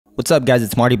What's up guys,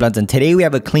 it's MartyBlendz and today we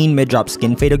have a clean mid-drop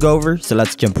skin fade to go over, so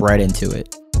let's jump right into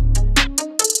it.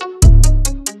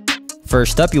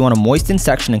 First up, you want to moisten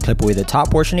section and clip away the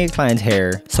top portion of your client's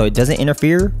hair so it doesn't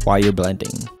interfere while you're blending.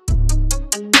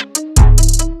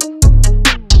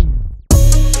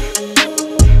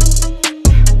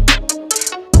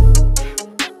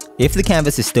 If the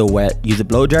canvas is still wet, use a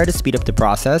blow dryer to speed up the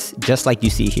process, just like you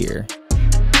see here.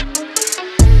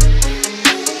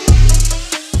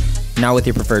 Now with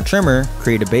your preferred trimmer,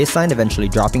 create a baseline, eventually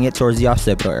dropping it towards the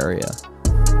occipital area.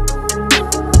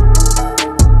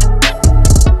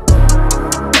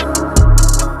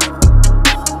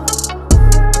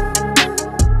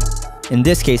 In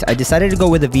this case, I decided to go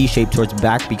with a V shape towards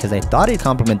back because I thought it'd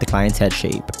complement the client's head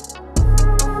shape.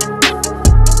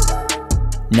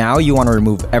 Now you want to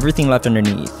remove everything left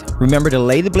underneath. Remember to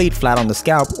lay the blade flat on the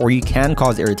scalp or you can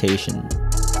cause irritation.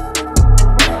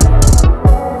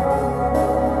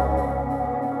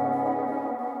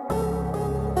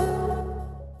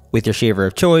 With your shaver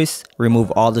of choice,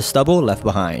 remove all the stubble left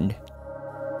behind.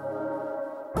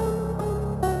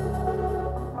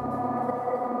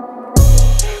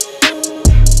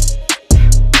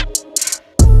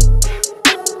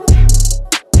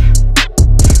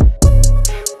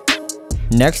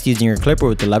 Next, using your clipper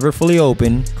with the lever fully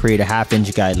open, create a 1/2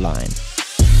 inch guideline.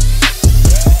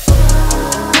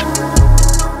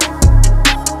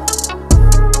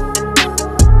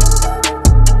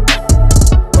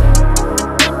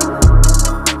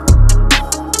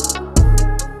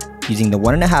 Using the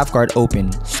 1.5 guard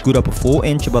open, scoot up a full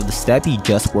inch above the step you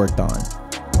just worked on.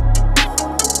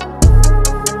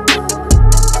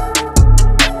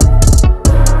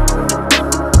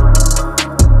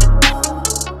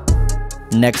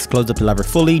 Next, close up the lever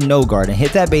fully, no guard, and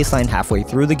hit that baseline halfway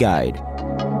through the guide.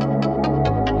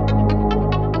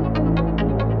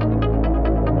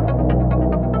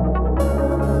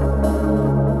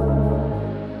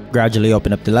 Gradually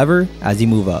open up the lever as you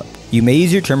move up. You may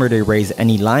use your trimmer to erase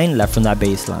any line left from that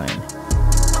baseline.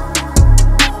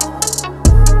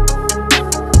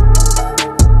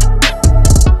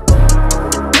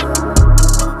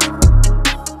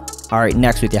 Alright,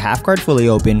 next with your 1/2 guard fully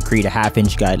open, create a 1/2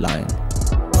 inch guideline.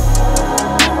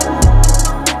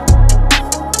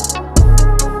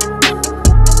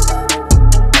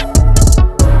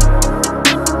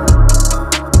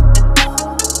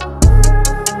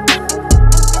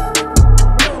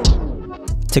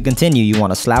 To continue, you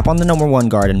want to slap on the number 1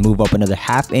 guard and move up another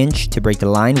 1/2 inch to break the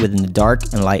line within the dark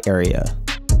and light area.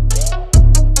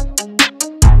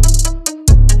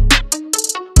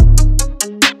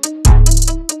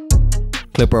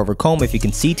 Clipper over comb if you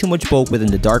can see too much bulk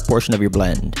within the dark portion of your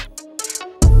blend.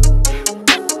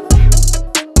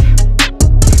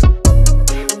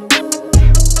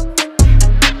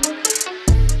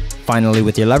 Finally,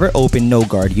 with your lever open, no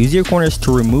guard, use your corners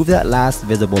to remove that last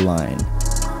visible line.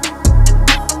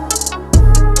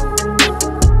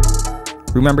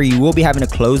 Remember, you will be having to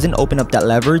close and open up that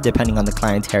lever depending on the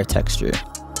client's hair texture.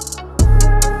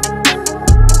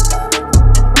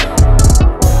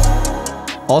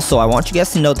 Also, I want you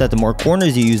guys to note that the more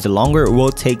corners you use, the longer it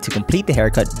will take to complete the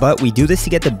haircut, but we do this to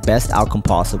get the best outcome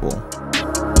possible.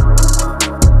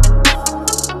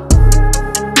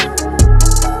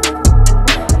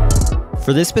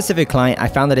 For this specific client, I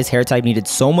found that his hair type needed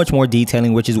so much more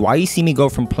detailing, which is why you see me go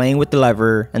from playing with the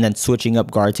lever and then switching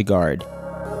up guard to guard.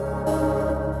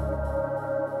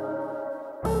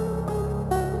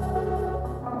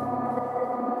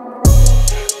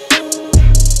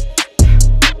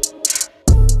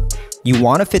 You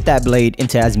want to fit that blade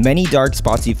into as many dark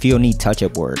spots you feel need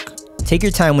touch-up work. Take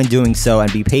your time when doing so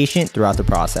and be patient throughout the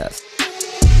process.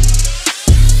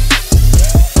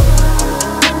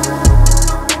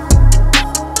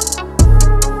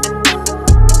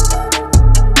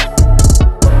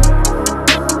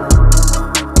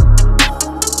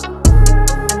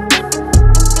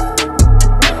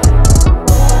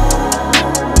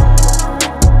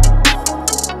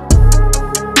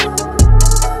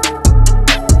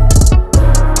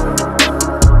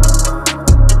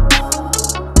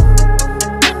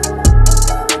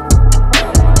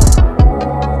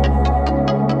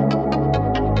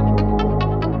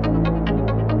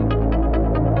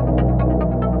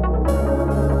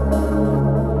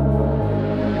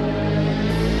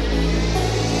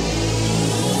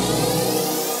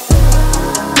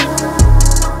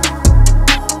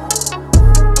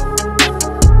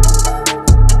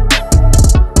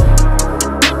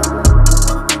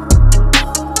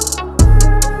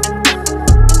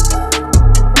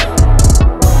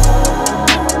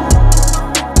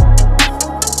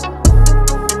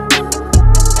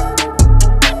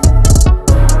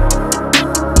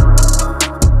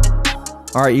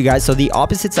 Alright you guys, so the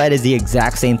opposite side is the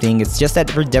exact same thing. It's just that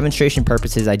for demonstration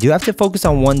purposes, I do have to focus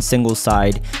on one single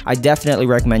side. I definitely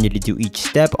recommend you to do each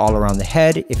step all around the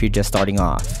head if you're just starting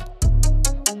off.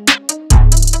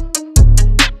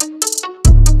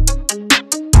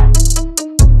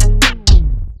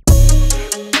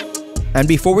 And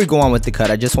before we go on with the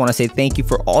cut, I just want to say thank you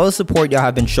for all the support y'all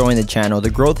have been showing the channel. The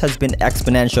growth has been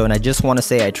exponential and I just want to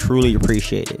say I truly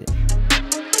appreciate it.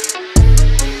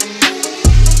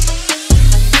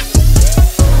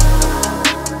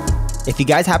 If you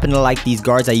guys happen to like these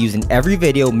guards I use in every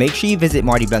video, make sure you visit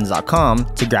MartyBlendz.com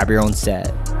to grab your own set.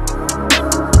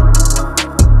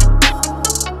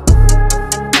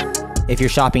 If you're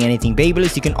shopping anything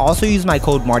Babyless, you can also use my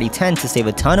code MartyBlendz to save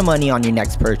a ton of money on your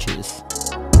next purchase.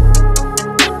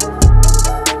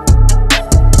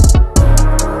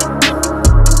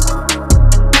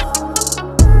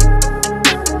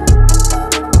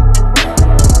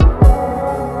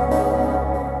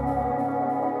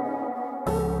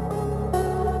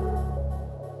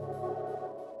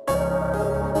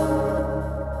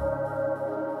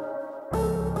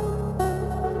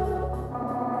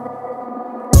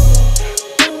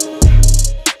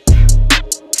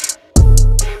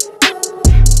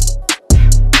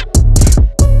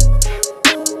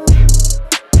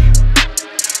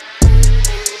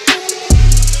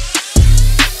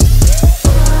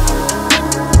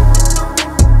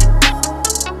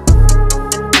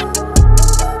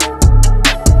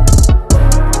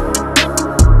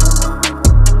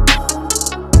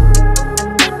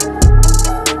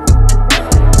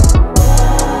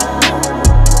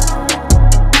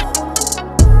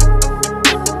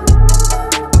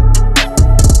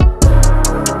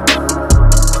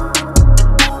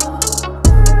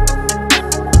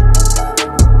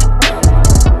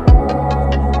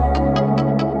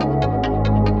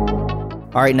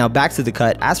 Alright, now back to the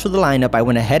cut. As for the lineup, I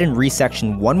went ahead and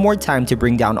resectioned one more time to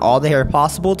bring down all the hair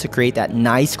possible to create that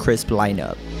nice crisp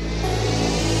lineup.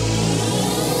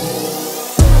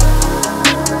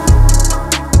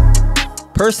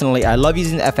 Personally, I love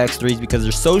using the FX3s because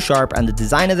they're so sharp and the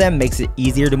design of them makes it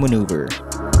easier to maneuver.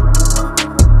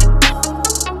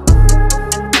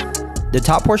 The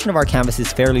top portion of our canvas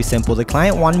is fairly simple. The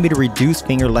client wanted me to reduce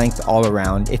finger length all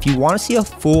around. If you want to see a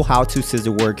full how-to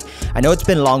scissor work, I know it's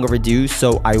been long overdue,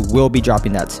 so I will be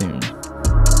dropping that soon.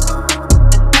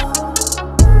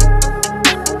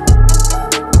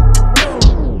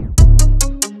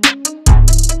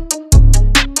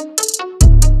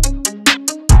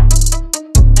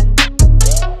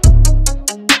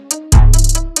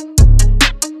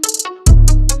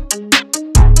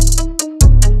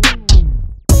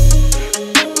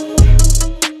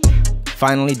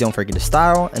 Finally, don't forget to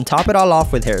style and top it all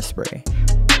off with hairspray.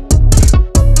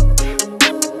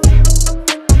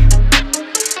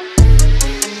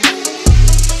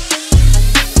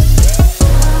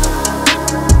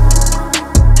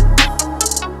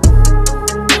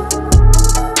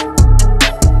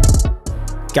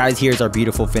 Guys, here's our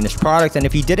beautiful finished product, and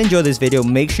if you did enjoy this video,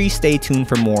 make sure you stay tuned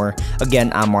for more.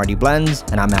 Again, I'm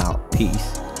MartyBlendz, and I'm out.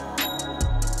 Peace.